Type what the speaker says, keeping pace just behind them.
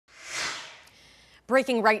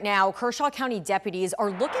Breaking right now, Kershaw County deputies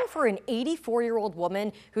are looking for an 84-year-old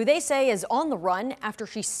woman who they say is on the run after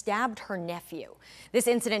she stabbed her nephew. This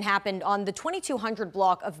incident happened on the 2200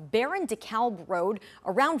 block of Barron DeKalb Road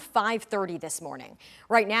around 5:30 this morning.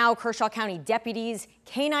 Right now, Kershaw County deputies,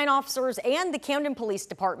 K-9 officers, and the Camden Police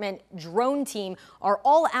Department drone team are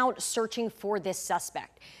all out searching for this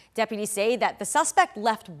suspect. Deputies say that the suspect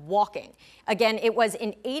left walking. Again, it was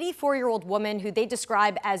an 84-year-old woman who they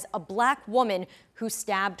describe as a black woman who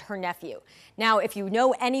stabbed her nephew. Now, if you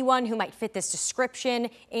know anyone who might fit this description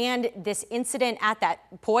and this incident at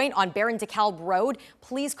that point on Barron DeKalb Road,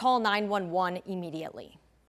 please call 911 immediately.